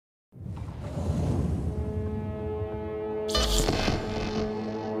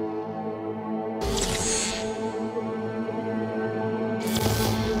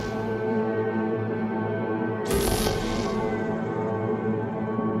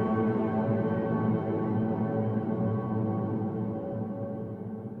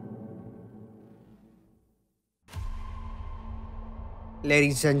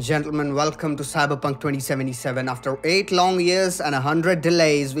Ladies and gentlemen, welcome to Cyberpunk 2077. After 8 long years and 100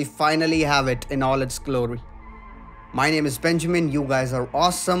 delays, we finally have it in all its glory. My name is Benjamin, you guys are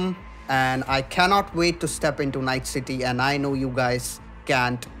awesome, and I cannot wait to step into Night City, and I know you guys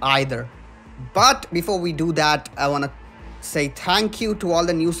can't either. But before we do that, I want to say thank you to all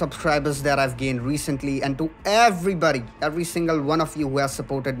the new subscribers that I've gained recently, and to everybody, every single one of you who has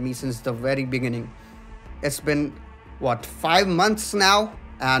supported me since the very beginning. It's been what, 5 months now,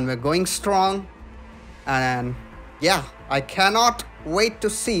 and we're going strong. And yeah, I cannot wait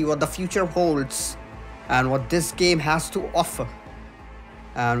to see what the future holds and what this game has to offer.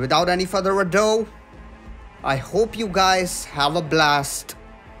 And without any further ado, I hope you guys have a blast,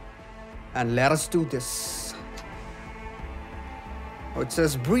 and let us do this. Oh, it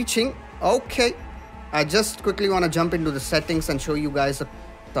says breaching. Okay, I just quickly want to jump into the settings and show you guys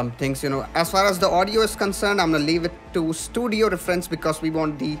some things. As far as the audio is concerned, I'm gonna leave it to studio reference because we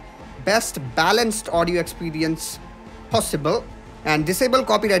want the best balanced audio experience possible. And disable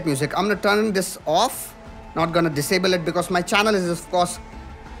copyright music, I'm gonna turn this off, not gonna disable it because my channel is of course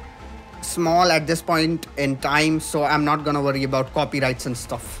small at this point in time, so I'm not gonna worry about copyrights and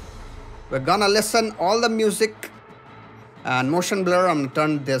stuff. We're gonna listen all the music. And motion blur, I'm gonna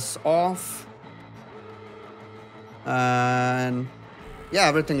turn this off. And yeah,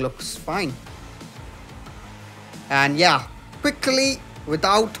 everything looks fine. And yeah, quickly,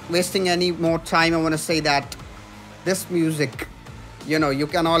 without wasting any more time, I want to say that this music, you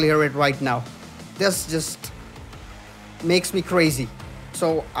can all hear it right now. This just makes me crazy.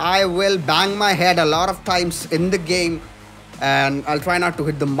 So I will bang my head a lot of times in the game, and I'll try not to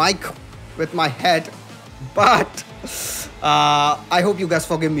hit the mic with my head, but I hope you guys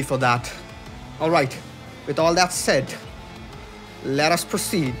forgive me for that. Alright, with all that said, let us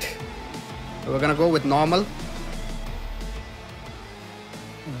proceed. We're gonna go with normal.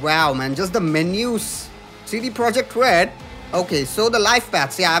 Wow, man, just the menus. CD Projekt Red. Okay, so the life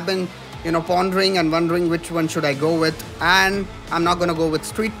paths. Yeah, I've been, pondering and wondering which one should I go with. And I'm not gonna go with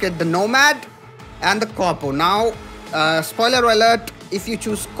Street Kid, the Nomad, and the Corpo. Now, spoiler alert, if you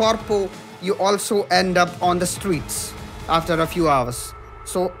choose Corpo, you also end up on the streets after a few hours.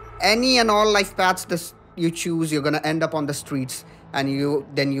 So any and all life paths this you choose, you're gonna end up on the streets, and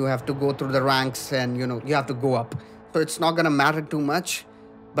then you have to go through the ranks, and you have to go up. So it's not gonna matter too much.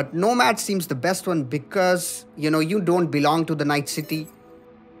 But Nomad seems the best one because you don't belong to the Night City,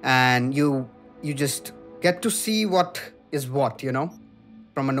 and you just get to see what is what,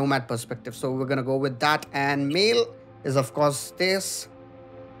 from a Nomad perspective. So we're gonna go with that. And male is of course this.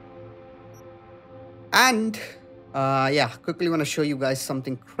 And yeah, quickly want to show you guys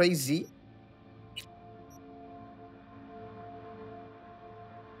something crazy.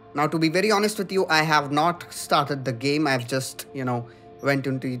 Now, to be very honest with you, I have not started the game. I've just, went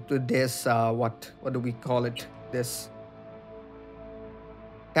into this, what do we call it? This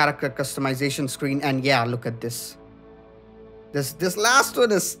character customization screen. And yeah, look at this. This last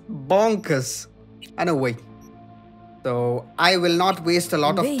one is bonkers. Anyway, so I will not waste a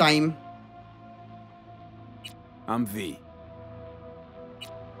lot of time. I'm V.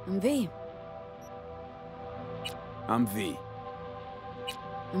 I'm V. I'm V.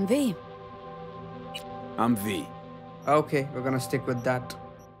 I'm V. I'm V. Okay, we're gonna stick with that.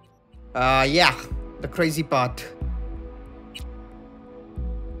 Yeah, the crazy part.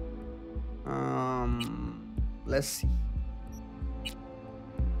 Let's see.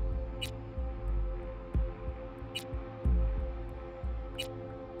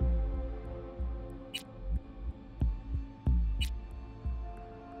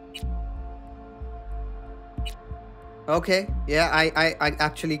 Okay, yeah, I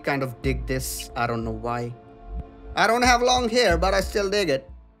actually kind of dig this. I don't know why. I don't have long hair, but I still dig it.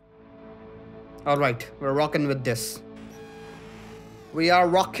 Alright, we're rocking with this. We are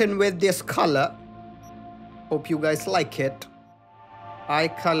rocking with this color. Hope you guys like it. Eye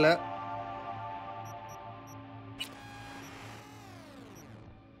color.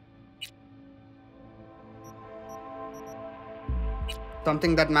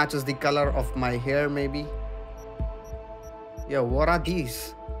 Something that matches the color of my hair, maybe. Yo, what are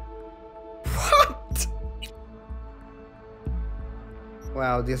these? What?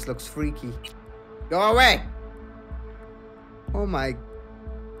 Wow, this looks freaky. Go away! Oh my...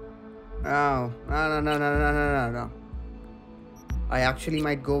 Oh, no. I actually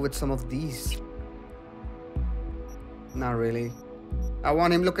might go with some of these. Not really. I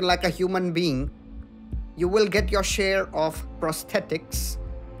want him looking like a human being. You will get your share of prosthetics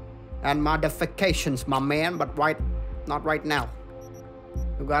and modifications, my man, but not right now.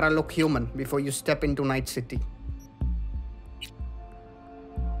 You gotta look human before you step into Night City.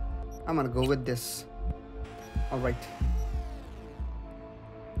 I'm gonna go with this. All right.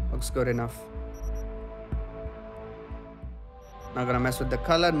 Looks good enough. Not gonna mess with the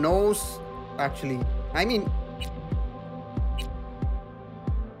color. Nose, actually, I mean,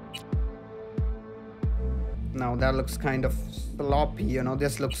 now that looks kind of sloppy, you know.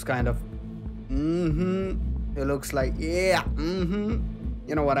 This looks kind of, it looks like, yeah,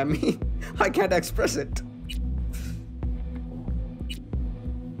 you know what I mean. I can't express it.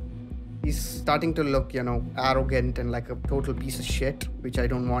 He's starting to look, you know, arrogant and like a total piece of shit, which I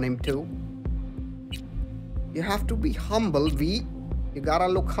don't want him to. You have to be humble, V. You gotta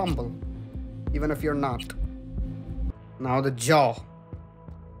look humble, even if you're not. Now the jaw.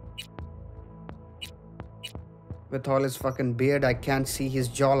 With all his fucking beard, I can't see his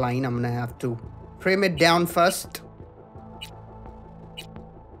jawline. I'm gonna have to trim it down first.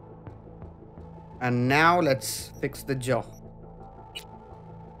 And now let's fix the jaw.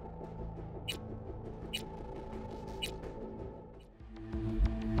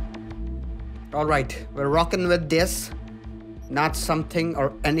 All right, we're rocking with this. Not something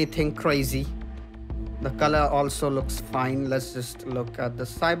or anything crazy. The color also looks fine. Let's just look at the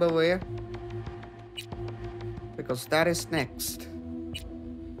cyberware, because that is next.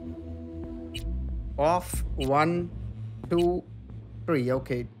 Off, 1, 2, 3.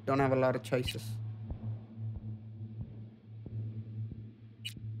 Okay, don't have a lot of choices.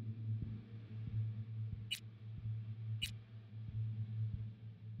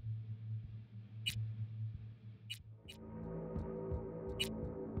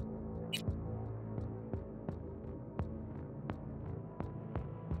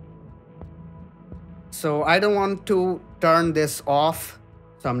 So I don't want to turn this off.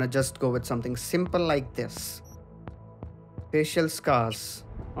 So I'm gonna just go with something simple like this. Facial scars.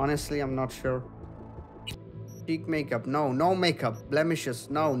 Honestly, I'm not sure. Cheek makeup. No, no makeup. Blemishes.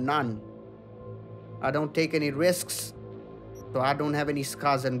 No, none. I don't take any risks. So I don't have any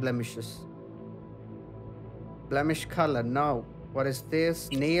scars and blemishes. Blemish color. No. What is this?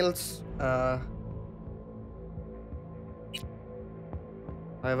 Nails.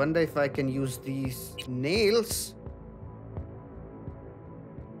 I wonder if I can use these nails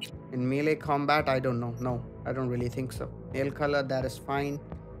in melee combat. I don't know. No, I don't really think so. Nail color, that is fine.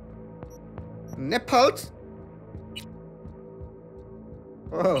 Nipples?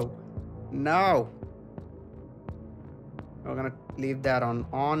 Oh, no. We're gonna leave that on.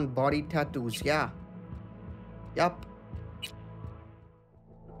 On body tattoos, yeah. Yup.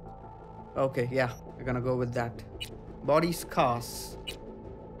 Okay, yeah, we're gonna go with that. Body scars.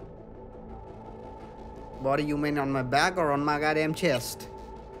 Body, you mean on my back or on my goddamn chest?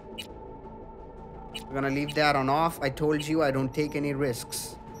 We're gonna leave that on off. I told you I don't take any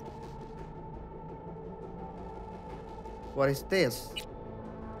risks. What is this?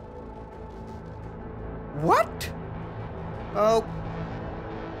 What? Oh,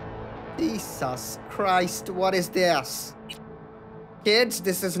 Jesus Christ, what is this? Kids,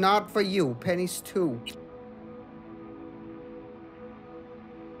 this is not for you. Pennies too.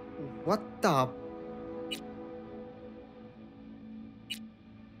 What the?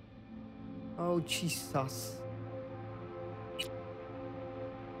 Oh, Jesus.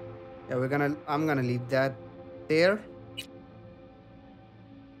 Yeah, I'm gonna leave that there.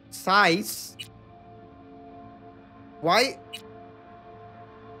 Size. Why?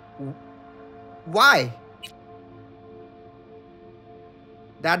 Why?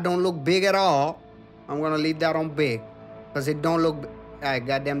 That don't look big at all. I'm gonna leave that on big, because it don't look,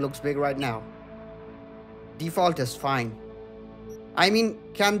 goddamn looks big right now. Default is fine. I mean,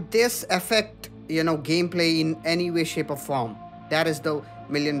 can this affect, you know, gameplay in any way, shape or form? That is the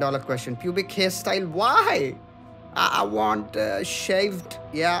million-dollar question. Pubic hairstyle, why? I want shaved,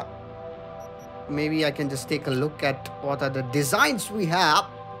 yeah. Maybe I can just take a look at what are the designs we have.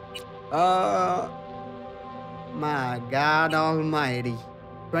 My God almighty.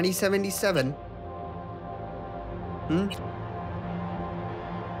 2077.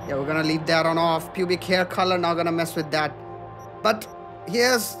 Yeah, we're gonna leave that on off. Pubic hair color, not gonna mess with that. But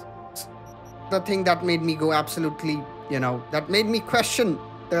here's the thing that made me go absolutely, you know, that made me question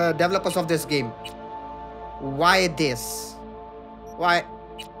the developers of this game. Why this? Why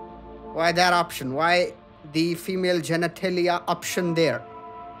that option? Why the female genitalia option there?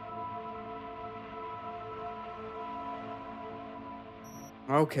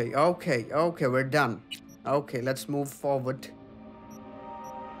 Okay, we're done. Okay, let's move forward.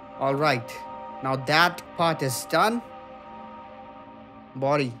 All right, now that part is done.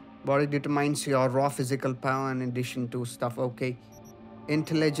 Body determines your raw physical power in addition to stuff. Okay,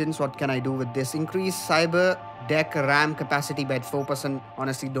 Intelligence, what can I do with this? Increase cyber deck RAM capacity by 4%.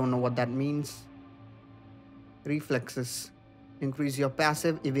 Honestly, don't know what that means. Reflexes. Increase your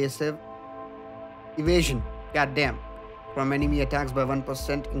passive evasion. God damn. From enemy attacks by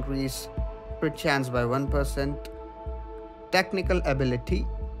 1%. Increase crit chance by 1%. Technical ability.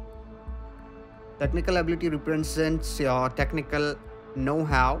 Technical ability represents your technical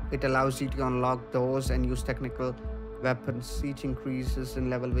know-how. It allows you to unlock doors and use technical weapons. Each increases in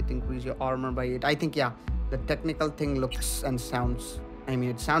level with increase your armor by 8. I think, yeah, the technical thing looks and sounds, I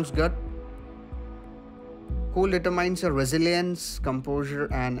mean, it sounds good. Cool determines your resilience,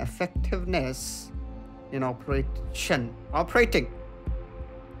 composure, and effectiveness in operating.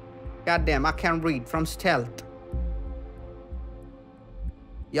 Goddamn, I can't read. From stealth.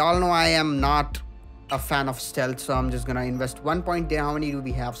 Y'all know I am not a fan of stealth, so I'm just gonna invest 1 point there. How many do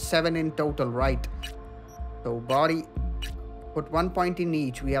we have? 7 in total, right? So body, put 1 point in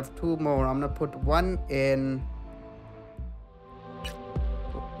each. We have 2 more. I'm gonna put 1 in.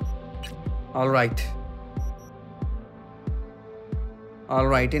 All right. All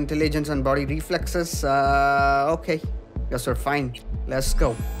right, intelligence and body reflexes. Okay, yes sir, fine. Let's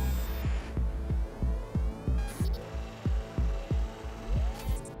go.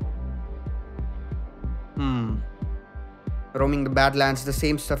 Roaming the Badlands, the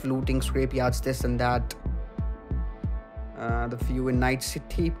same stuff, looting, scrapyards, this and that. The few in Night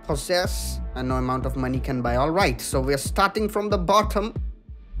City possess, and no amount of money can buy. All right, so we're starting from the bottom,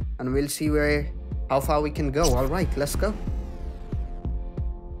 and we'll see how far we can go. All right, let's go.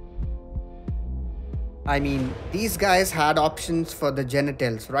 I mean, these guys had options for the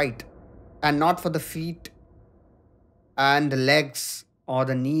genitals, right? And not for the feet and the legs or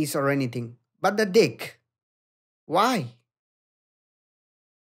the knees or anything, but the dick. Why?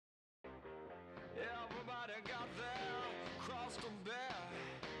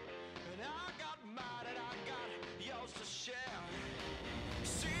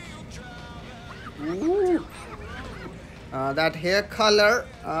 Ooh. That hair color,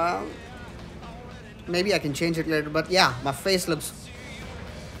 maybe I can change it later, but yeah, my face looks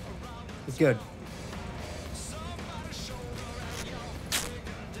good.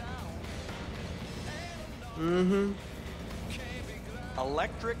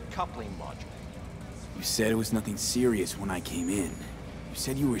 Electric coupling module. You said it was nothing serious when I came in. You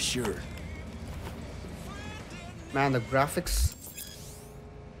said you were sure. Man, the graphics.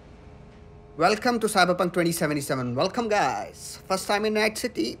 Welcome to Cyberpunk 2077. Welcome, guys. First time in Night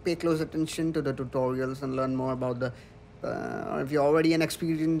City? Pay close attention to the tutorials and learn more about the... if you're already an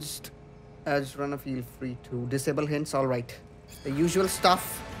experienced edge runner, feel free to disable hints. Alright. The usual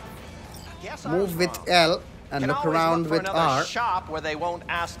stuff. Move with L and look around with R. Shop where they won't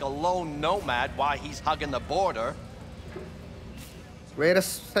ask a lone nomad why he's hugging the border. Wait a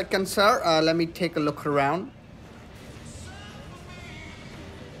second, sir. Let me take a look around.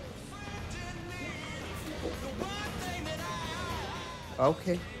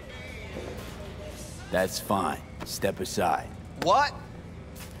 Okay. That's fine. Step aside. What?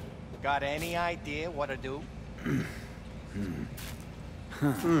 Got any idea what to do?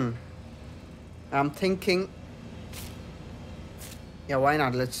 I'm thinking. Yeah, why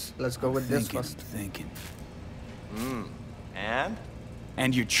not? Let's go with this first. Thinking. And?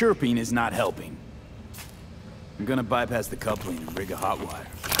 And your chirping is not helping. I'm gonna bypass the coupling and rig a hot wire.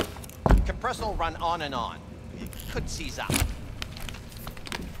 Compressor will run on and on. It could seize up.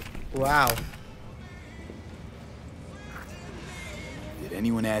 Wow. Did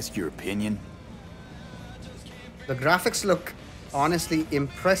anyone ask your opinion? The graphics look honestly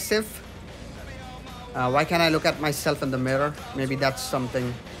impressive. Why can't I look at myself in the mirror? Maybe that's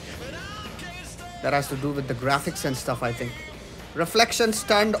something that has to do with the graphics and stuff, I think. Reflections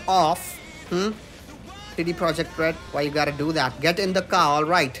turned off. CD Projekt Red, why you gotta do that? Get in the car,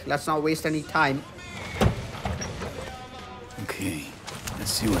 alright. Let's not waste any time. Okay,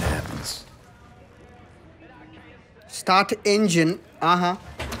 let's see what happens. Start engine.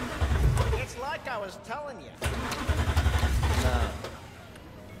 It's like I was telling you.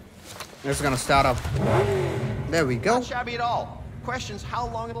 It's gonna start up. There we go. Not shabby at all. Question's how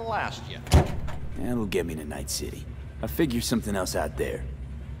long it'll last you. That'll get me to Night City. I'll figure something else out there.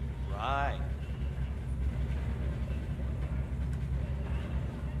 Right.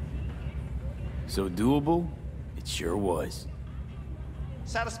 So doable? It sure was.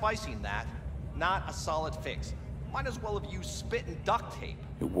 Satisficing that, not a solid fix. Might as well have used spit and duct tape.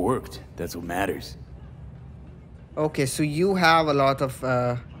 It worked. That's what matters. Okay, so you have a lot of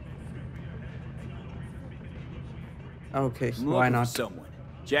okay, I'm why looking not? for someone.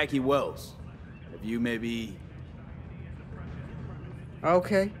 Jackie Wells. Have you maybe...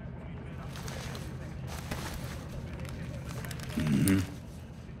 Okay.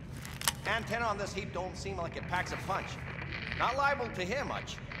 Antenna on this heap don't seem like it packs a punch. Not liable to hear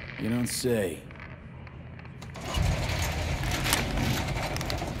much. You don't say.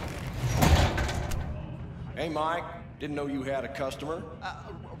 Hey, Mike. Didn't know you had a customer.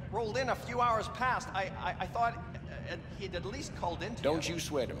 Rolled in a few hours past. I thought he'd at least called in to Don't you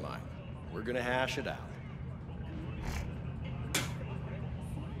sweat it, Mike. We're gonna hash it out.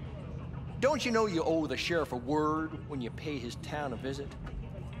 Don't you know you owe the sheriff a word when you pay his town a visit?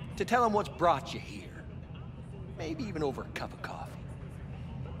 To tell him what's brought you here. Maybe even over a cup of coffee.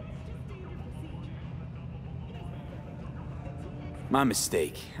 My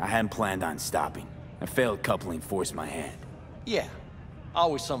mistake. I hadn't planned on stopping. A failed coupling forced my hand. Yeah,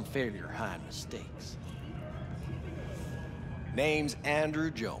 always some failure hide mistakes. Name's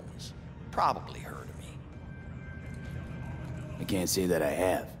Andrew Jones. Probably heard of me. I can't say that I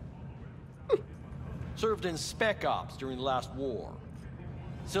have. Served in Spec Ops during the last war.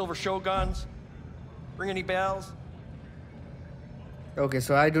 Silver Shoguns? Ring any bells? Okay,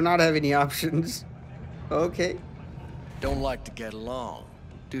 so I do not have any options. Okay. Don't like to get along,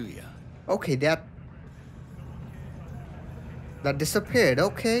 do ya? Okay, that disappeared.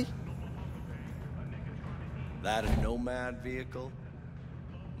 Okay. That a Nomad vehicle?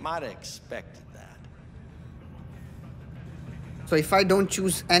 Might have expected that. So if I don't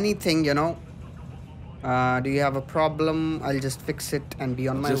choose anything, you know, do you have a problem? I'll just fix it and be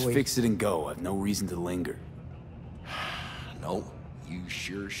on my Just way. fix it and go. I've no reason to linger. No, you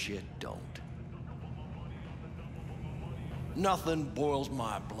sure shit don't. Nothing boils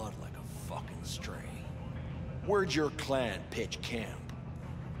my blood like a fucking stray. Where'd your clan pitch camp?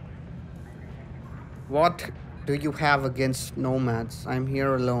 What do you have against nomads? I'm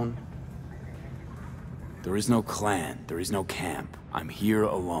here alone. There is no clan. There is no camp. I'm here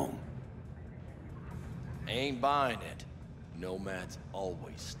alone. Ain't buying it. Nomads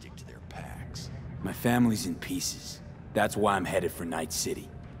always stick to their packs. My family's in pieces. That's why I'm headed for Night City.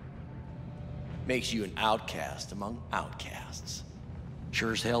 Makes you an outcast among outcasts.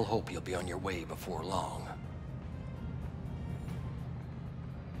 Sure as hell hope you'll be on your way before long.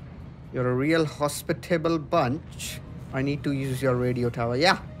 You're a real hospitable bunch. I need to use your radio tower.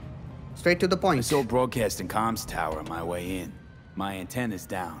 Yeah. Straight to the point. I saw broadcasting comms tower on my way in. My antenna's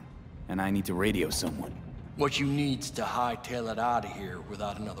down, and I need to radio someone. What you need's to hightail it out of here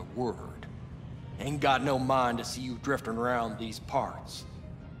without another word. Ain't got no mind to see you drifting around these parts.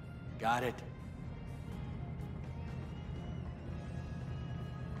 Got it?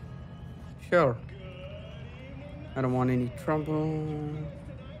 Sure. I don't want any trouble.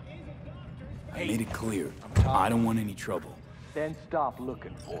 I made it clear. I don't want any trouble. Then stop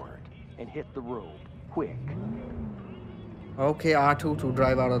looking for it and hit the road, quick. Okay, R2 to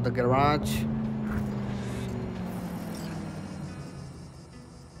drive out of the garage.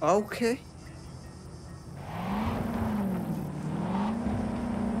 Okay.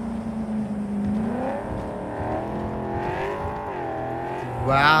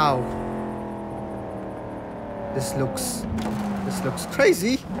 Wow. This looks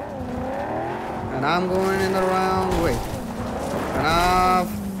crazy. And I'm going in the wrong way. And I've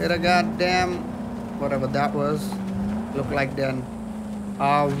hit a goddamn whatever that was. Look like then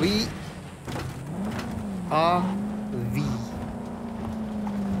RV.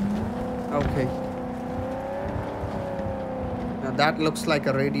 Okay. Now that looks like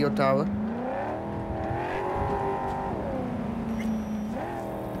a radio tower.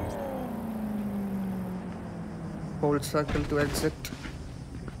 Hold circle to exit.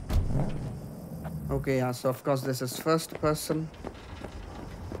 Okay, yeah, so of course this is first person.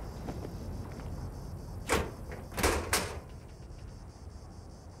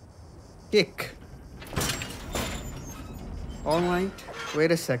 Kick. Alright,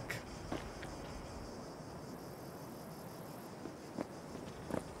 wait a sec.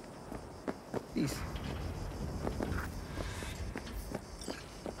 Please.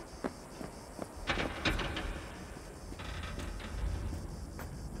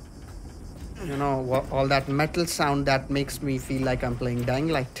 You know, all that metal sound that makes me feel like I'm playing Dying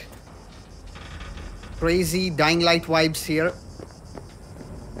Light. Crazy Dying Light vibes here.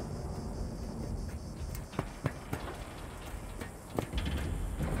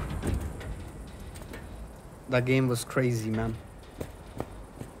 The game was crazy, man.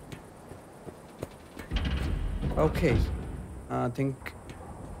 Okay. I think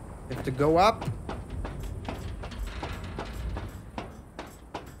I have to go up.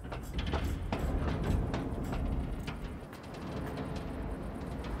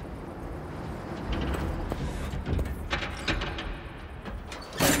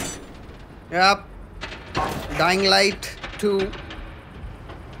 Yep. Dying Light 2.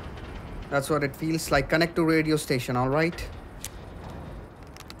 That's what it feels like. Connect to radio station, alright?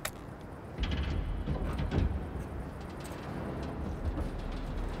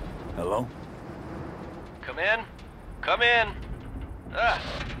 Hello? Come in. Come in. Ah,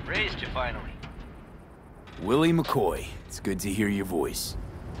 raised you finally. Willie McCoy. It's good to hear your voice.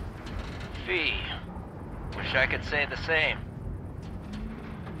 Fee. Wish I could say the same.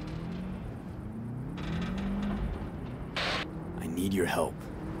 I need your help.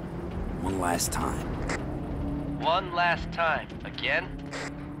 One last time. One last time. Again?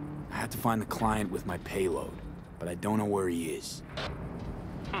 I have to find the client with my payload, but I don't know where he is.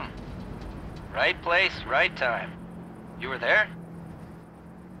 Right place, right time. You were there?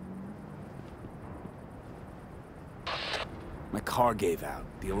 My car gave out.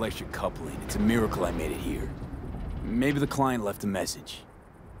 The electric coupling. It's a miracle I made it here. Maybe the client left a message.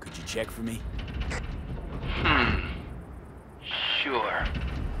 Could you check for me? Sure.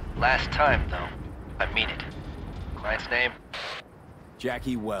 Last time, though. I mean it. Client's name?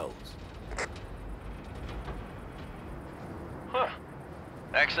 Jackie Wells. Huh.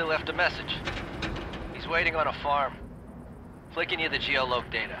 Actually left a message. He's waiting on a farm. Flicking you the geoloc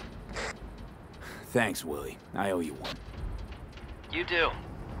data. Thanks, Willie. I owe you one. You do.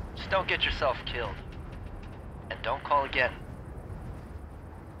 Just don't get yourself killed. And don't call again.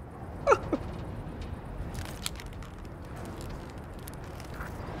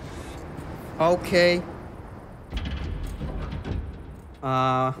 Okay.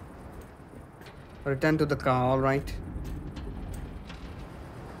 Return to the car, alright.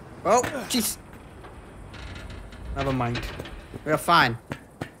 Oh, jeez. Never mind. We're fine.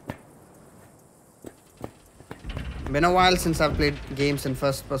 Been a while since I've played games in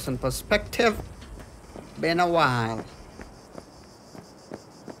first-person perspective. Been a while.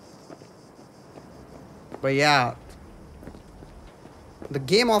 But yeah. The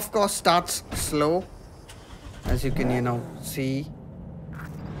game, of course, starts slow. As you can, see.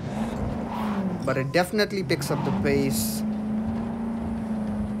 But it definitely picks up the pace.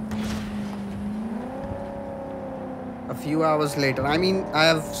 A few hours later. I mean, I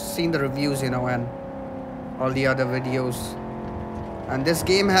have seen the reviews, and all the other videos. And this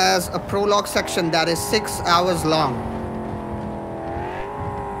game has a prologue section that is 6 hours long.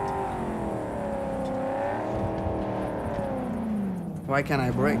 Why can't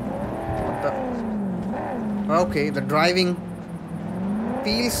I brake? What the? Okay, the driving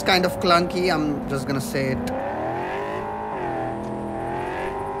feels kind of clunky. I'm just gonna say it.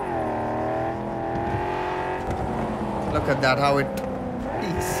 Look at that, how it...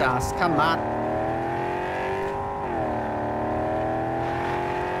 Jesus, come on.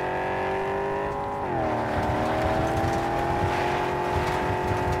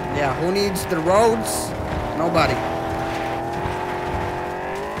 Yeah, who needs the roads? Nobody.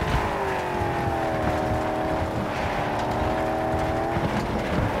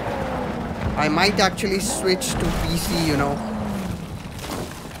 I might actually switch to PC,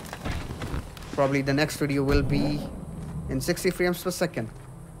 Probably the next video will be in 60 frames per second.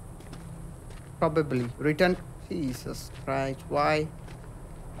 Probably. Return. Jesus Christ, why?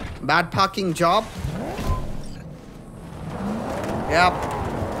 Bad parking job? Yep.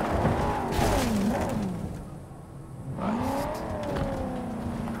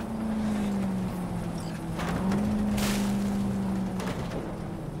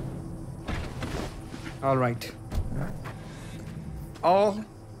 All right. All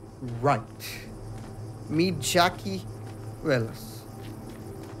right. Meet Jackie Wells.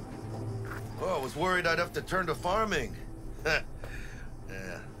 Oh, I was worried I'd have to turn to farming. Yeah,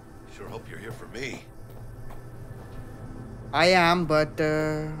 sure hope you're here for me. I am, but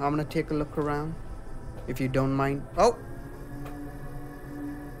I'm gonna take a look around, if you don't mind. Oh!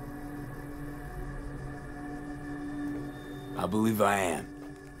 I believe I am.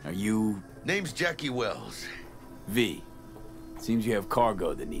 Are you... Name's Jackie Wells. V. Seems you have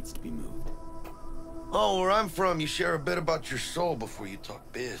cargo that needs to be moved. Oh, where I'm from, you share a bit about your soul before you talk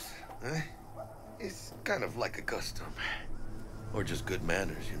biz, eh? It's kind of like a custom. Or just good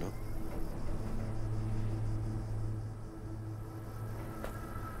manners,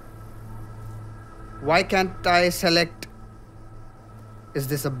 Why can't I select... Is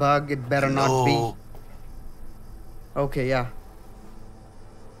this a bug? It better not be. Okay, yeah.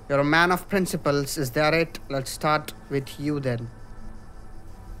 You're a man of principles, is that it? Let's start with you then.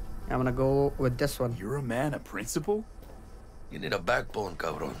 I'm gonna go with this one. You're a man of principle? You need a backbone,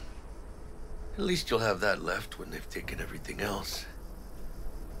 cabron. At least you'll have that left when they've taken everything else.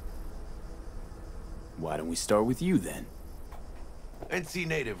 Why don't we start with you then? NC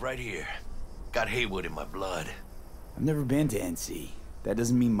native right here. Got Haywood in my blood. I've never been to NC. That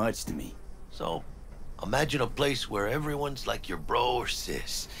doesn't mean much to me. So, imagine a place where everyone's like your bro or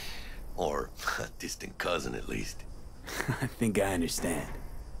sis. Or a distant cousin, at least. I think I understand.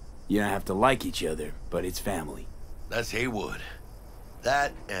 You don't have to like each other, but it's family. That's Haywood.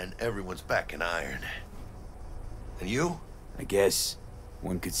 That and everyone's back in iron. And you? I guess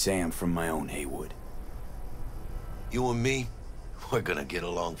one could say I'm from my own Haywood. You and me, we're gonna get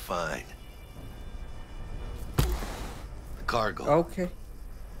along fine. The cargo. Okay.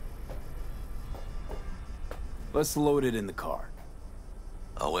 Let's load it in the car.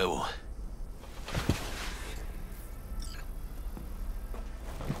 A huevo.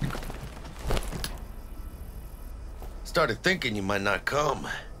 Started thinking you might not come.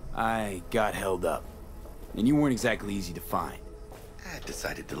 I got held up. And you weren't exactly easy to find. I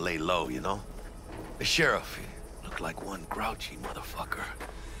decided to lay low, you know? The sheriff, he looked like one grouchy motherfucker.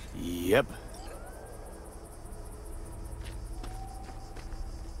 Yep.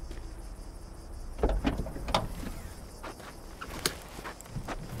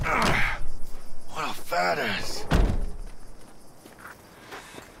 What a fat ass.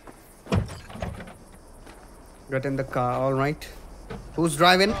 Get in the car, alright. Who's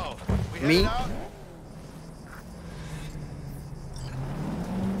driving? Me?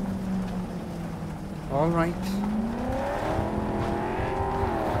 Alright.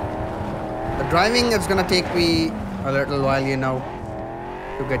 The driving is gonna take me a little while, you know,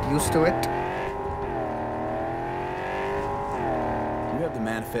 to get used to it. Do you have the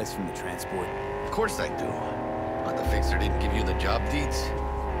manifest from the transport? Of course I do. But the fixer didn't give you the job deeds?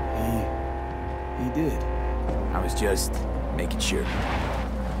 He did. I was just making sure.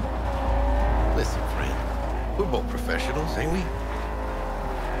 Listen, friend. We're both professionals, ain't we?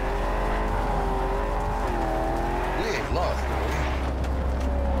 We ain't lost, are we?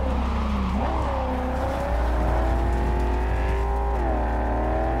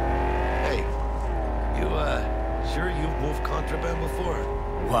 Hey, you, sure you've moved contraband before?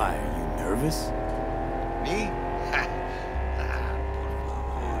 Why, are you nervous? Me? Nah, por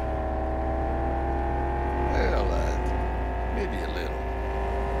favor. Well, maybe a little.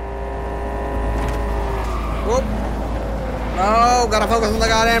 Whoop. Oh, gotta focus on the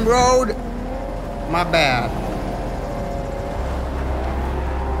goddamn road. My bad.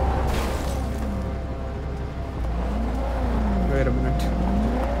 Wait a minute.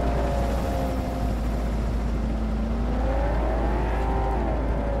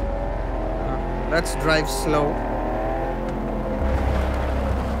 Let's drive slow.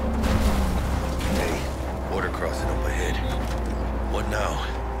 Hey, border crossing up ahead. What now?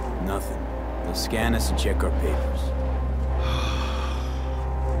 Nothing. They'll scan us and check our papers.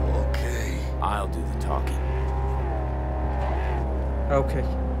 Okay. I'll do the talking. Okay.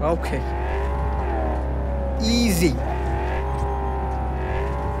 Okay. Easy.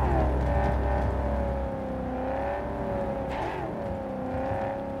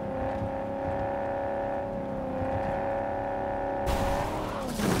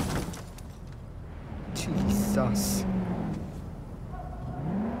 Jesus.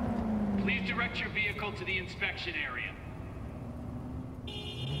 Please direct your vehicle to the inspection area.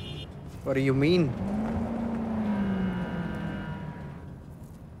 What do you mean?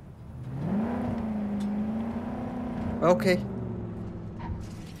 Okay.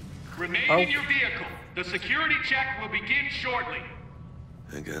 Remain Oh. in your vehicle. The security check will begin shortly.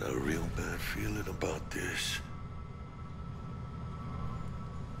 I got a real bad feeling about this.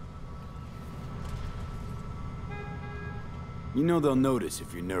 You know they'll notice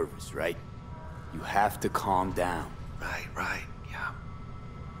if you're nervous, right? You have to calm down. Right, yeah.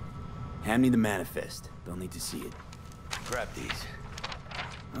 Hand me the manifest. They'll need to see it. Grab these.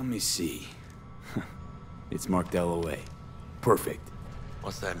 Let me see. It's marked LOA. Perfect.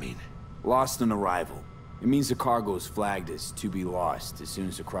 What's that mean? Lost on arrival. It means the cargo is flagged as to be lost as soon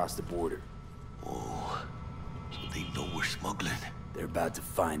as across the border. Oh, so they know we're smuggling. They're about to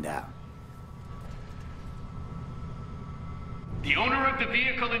find out. The owner of the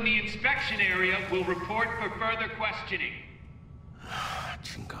vehicle in the inspection area will report for further questioning.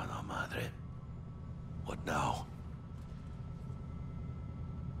 Chingada madre. What now?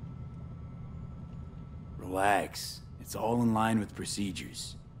 Relax. It's all in line with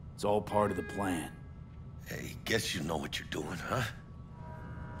procedures. It's all part of the plan. Hey, guess you know what you're doing, huh?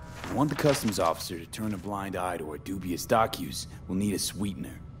 I want the customs officer to turn a blind eye to our dubious dock use. We'll need a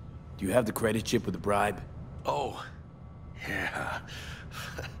sweetener. Do you have the credit chip with the bribe? Oh, yeah.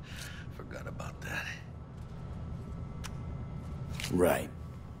 Forgot about that. Right.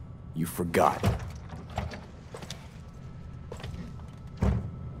 You forgot.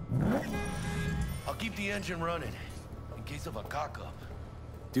 keep the engine running, in case of a cock-up.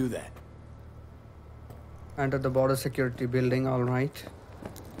 Do that. Enter the border security building, alright.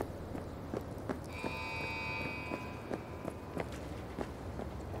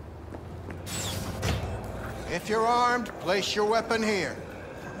 If you're armed, place your weapon here.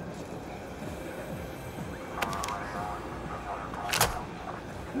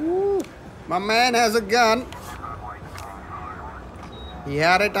 Woo. My man has a gun. He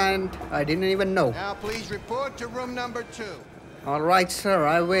had it and I didn't even know. Now please report to room number 2. Alright, sir,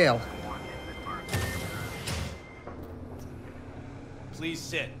 I will. Please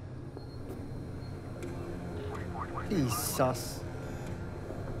sit. Jesus.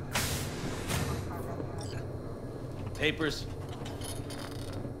 Papers.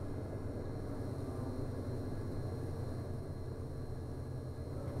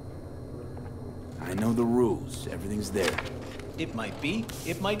 I know the rules. Everything's there. It might be.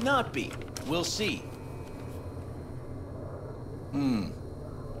 It might not be. We'll see.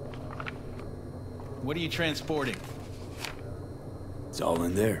 What are you transporting? It's all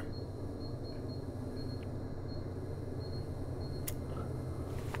in there.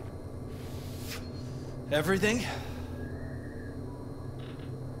 Everything?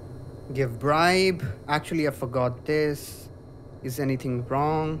 Give bribe. Actually, I forgot this. Is anything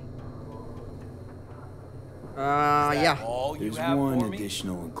wrong? Yeah. All you There's have one for me?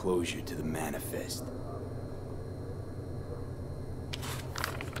 additional enclosure to the manifest.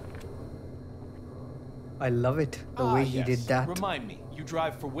 I love it, the way he yes. did that. Remind me, you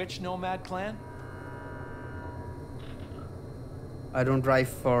drive for which Nomad clan? I don't drive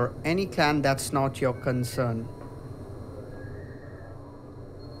for any clan, that's not your concern.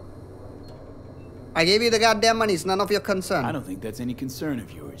 I gave you the goddamn money, it's none of your concern. I don't think that's any concern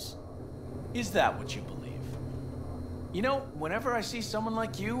of yours. Is that what you believe? You know, whenever I see someone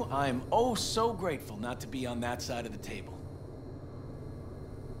like you, I'm oh so grateful not to be on that side of the table.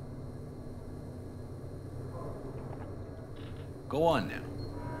 Go on now.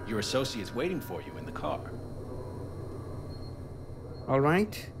 Your associate's waiting for you in the car.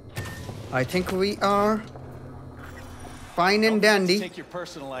 Alright. I think we are fine and Don't forget to dandy. take your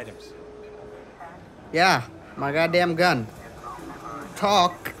personal items. Yeah, my goddamn gun.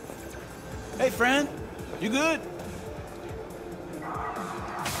 Talk. Hey, friend. You good?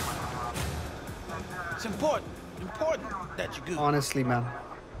 It's important that you good. Honestly, man.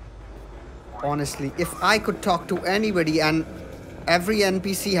 Honestly, if I could talk to anybody and every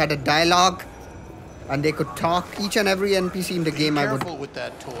NPC had a dialogue and they could talk, each and every NPC in the game, I would. Careful with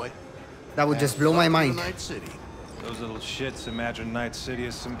that toy. That would just blow my mind. Night City. Those little shits imagine Night City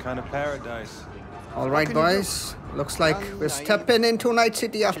as some kind of paradise. Alright, boys. Looks like we're stepping into Night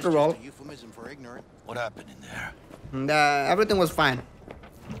City after all. Euphemism for ignorant. What happened in there? And everything was fine.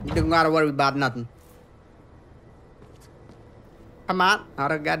 You don't gotta worry about nothing. Come on, how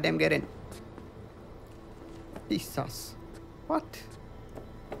to goddamn get in? Jesus. What?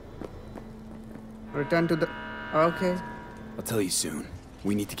 Return to the... Okay. I'll tell you soon.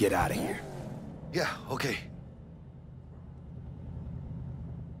 We need to get out of here. Yeah, okay.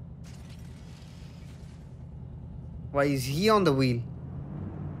 Why is he on the wheel?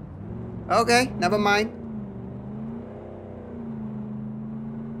 Okay, never mind.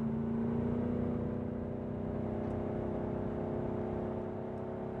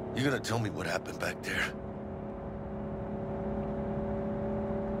 You gonna tell me what happened back there?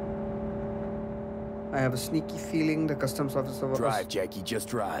 I have a sneaky feeling the customs officer was... Drive, Jackie. Just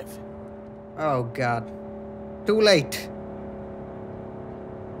drive. Oh god. Too late.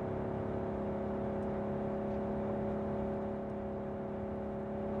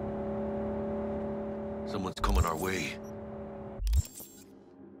 Someone's coming our way.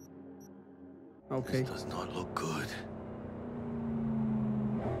 Okay. This does not look good.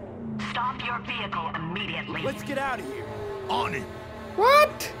 Stop your vehicle immediately. Let's get out of here. On it!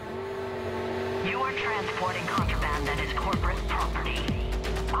 What? You are transporting contraband that is corporate property.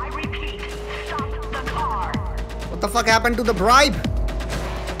 I repeat, stop the car. What the fuck happened to the bribe?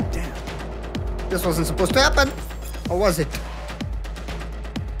 Damn. This wasn't supposed to happen. Or was it?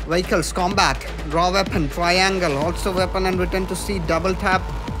 Vehicles, combat, draw weapon, triangle, also weapon and return to seat, double tap,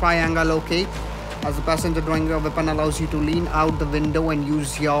 triangle, okay. As a passenger, drawing your weapon allows you to lean out the window and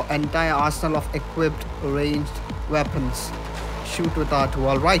use your entire arsenal of equipped ranged weapons. Shoot with R2,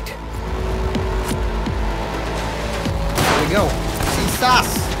 alright. Here we go. See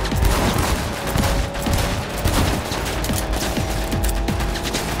SAS.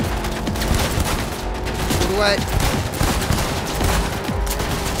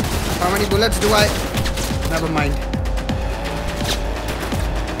 How many bullets do I... Never mind.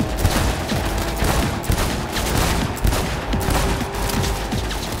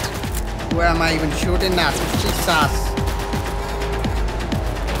 Where am I even shooting at? Jesus.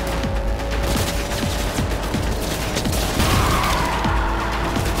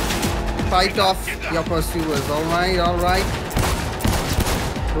 Fight off your pursuers. Alright, alright.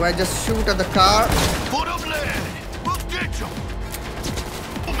 Do I just shoot at the car?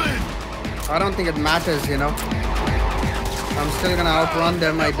 I don't think it matters, you know. I'm still gonna outrun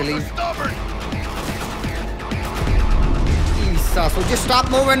them, I believe. Jesus, would you stop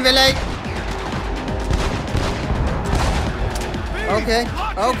moving, Willie? Okay,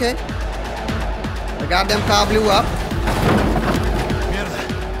 okay. The goddamn car blew up.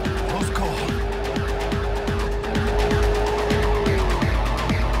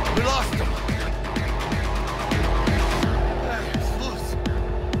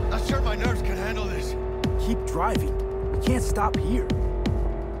 Driving. We can't stop here.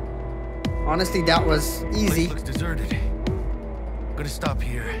 Honestly, that was easy. Place looks deserted. I'm gonna stop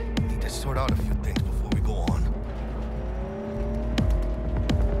here. Need to sort out a few